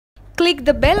Click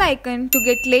the bell icon to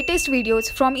get latest videos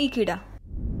from Ekeeda.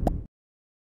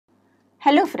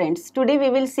 Hello friends, today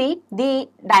we will see the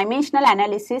dimensional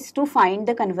analysis to find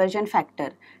the conversion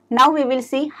factor. Now we will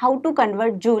see how to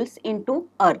convert joules into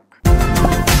erg.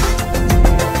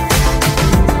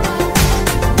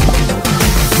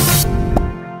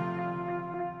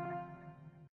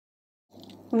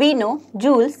 We know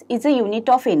joules is a unit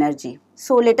of energy.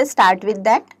 So let us start with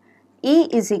that. E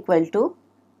is equal to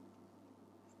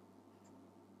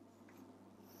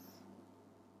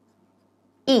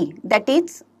E, that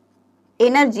is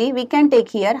energy. We can take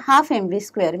here half mv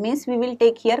square, means we will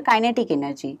take here kinetic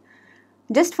energy.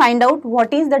 Just find out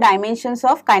what is the dimensions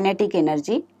of kinetic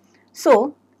energy.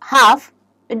 So half,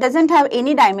 it doesn't have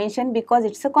any dimension because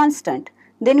it's a constant.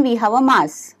 Then we have a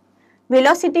mass.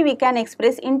 Velocity we can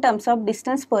express in terms of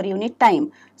distance per unit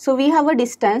time. So we have a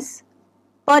distance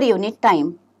per unit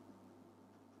time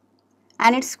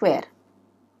and its square.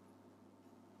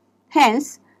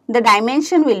 Hence the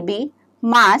dimension will be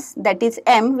mass, that is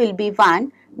m, will be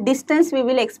 1, distance we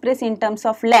will express in terms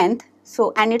of length,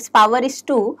 so and its power is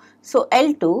 2, so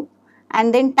L2,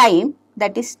 and then time,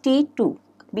 that is T2,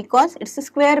 because it's a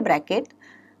square bracket.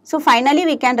 So finally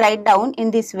we can write down in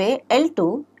this way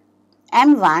L2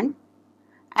 m1,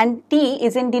 and T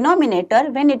is in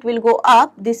denominator. When it will go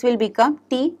up, this will become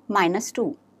T minus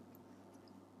 2.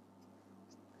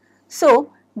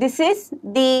 So this is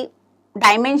the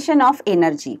dimension of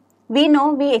energy. We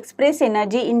know we express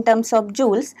energy in terms of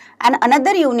joules, and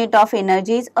another unit of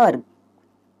energy is erg.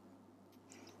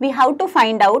 We have to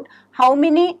find out how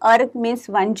many erg means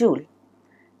 1 joule.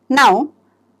 Now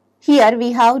here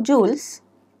we have joules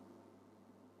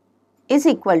is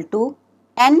equal to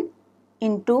N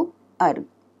into erg.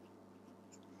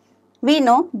 We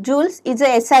know joules is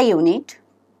a SI unit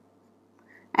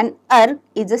and erg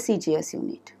is a CGS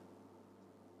unit.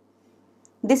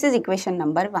 This is equation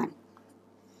number 1.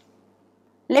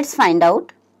 Let's find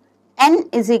out. N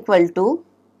is equal to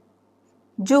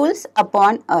joules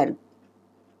upon erg.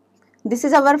 This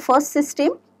is our first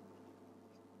system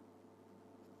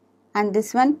and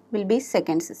this one will be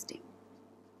second system.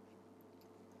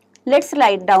 Let's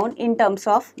write down in terms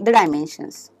of the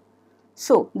dimensions.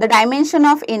 So the dimension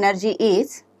of energy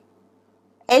is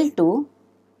L2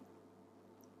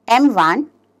 m1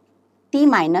 T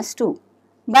minus 2.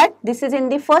 But this is in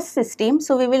the first system,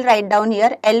 so we will write down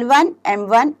here L1,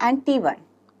 M1 and T1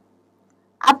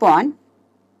 upon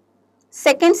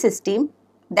second system,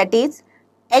 that is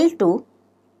L2,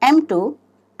 M2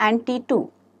 and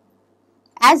T2.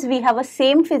 As we have a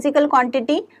same physical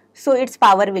quantity, so its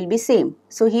power will be same.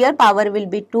 So here power will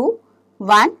be 2,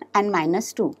 1 and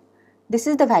minus 2. This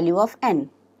is the value of N.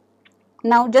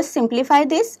 Now just simplify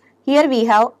this. Here we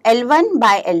have L1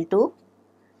 by L2.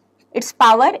 Its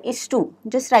power is 2,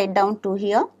 just write down 2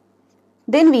 here.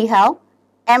 Then we have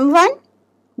M1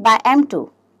 by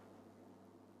M2.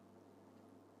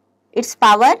 Its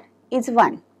power is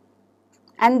 1.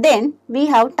 And then we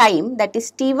have time, that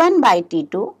is T1 by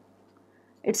T2.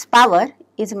 Its power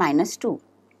is minus 2.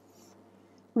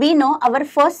 We know our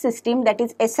first system, that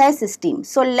is SI system.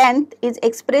 So length is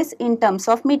expressed in terms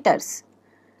of meters.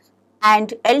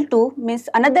 And L2 means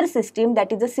another system,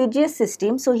 that is a CGS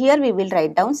system. So here we will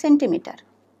write down centimeter.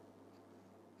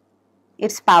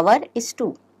 Its power is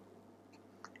 2.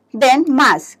 Then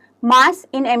mass. Mass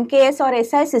in MKS or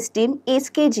SI system is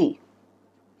kg.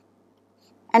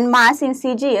 And mass in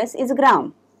CGS is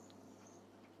gram.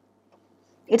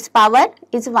 Its power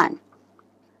is 1.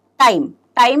 Time.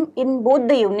 Time in both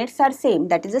the units are same,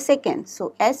 that is a second.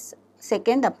 So S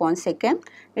second upon second,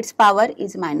 its power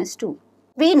is minus 2.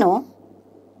 We know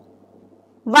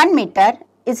 1 meter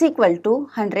is equal to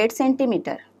 100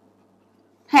 centimeter.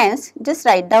 Hence, just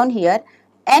write down here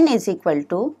N is equal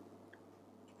to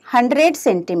 100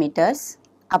 centimeters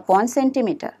upon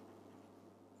centimeter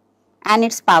and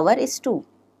its power is 2.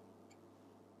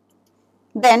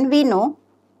 Then we know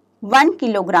 1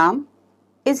 kilogram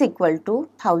is equal to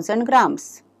 1000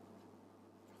 grams.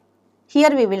 Here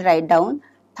we will write down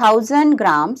 1000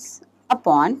 grams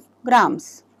upon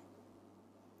grams.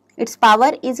 Its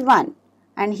power is 1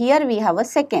 and here we have a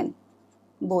second.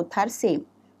 Both are same.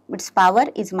 Its power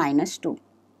is minus 2.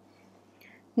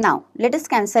 Now let us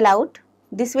cancel out.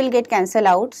 This will get cancelled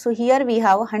out. So here we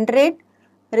have 100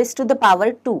 raised to the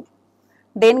power 2.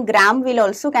 Then gram will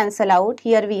also cancel out.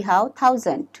 Here we have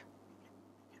 1000.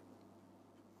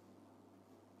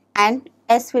 And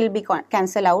S will be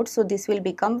cancel out, so this will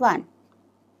become 1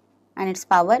 and its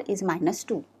power is minus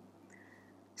 2.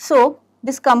 So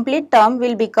this complete term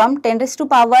will become 10 raised to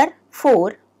power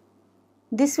 4,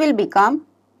 this will become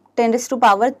 10 raised to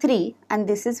power 3 and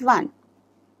this is 1.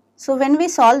 So when we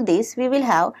solve this, we will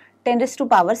have 10 raised to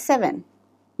power 7.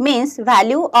 Means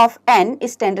value of n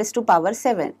is 10 raised to power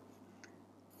 7.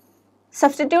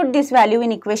 Substitute this value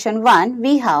in equation 1.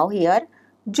 We have here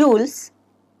joules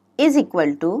is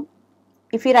equal to,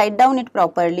 if we write down it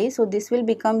properly, so this will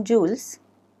become joules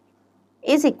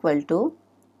is equal to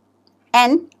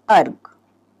n erg.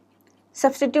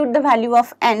 Substitute the value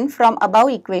of n from above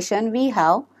equation. We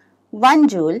have 1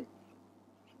 joule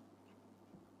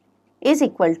is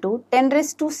equal to 10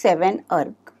 raised to 7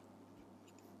 erg.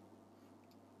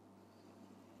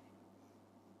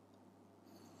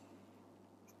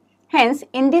 Hence,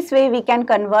 in this way we can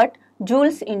convert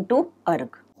joules into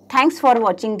erg. Thanks for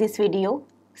watching this video.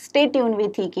 Stay tuned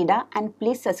with Ekeeda and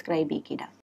please subscribe Ekeeda.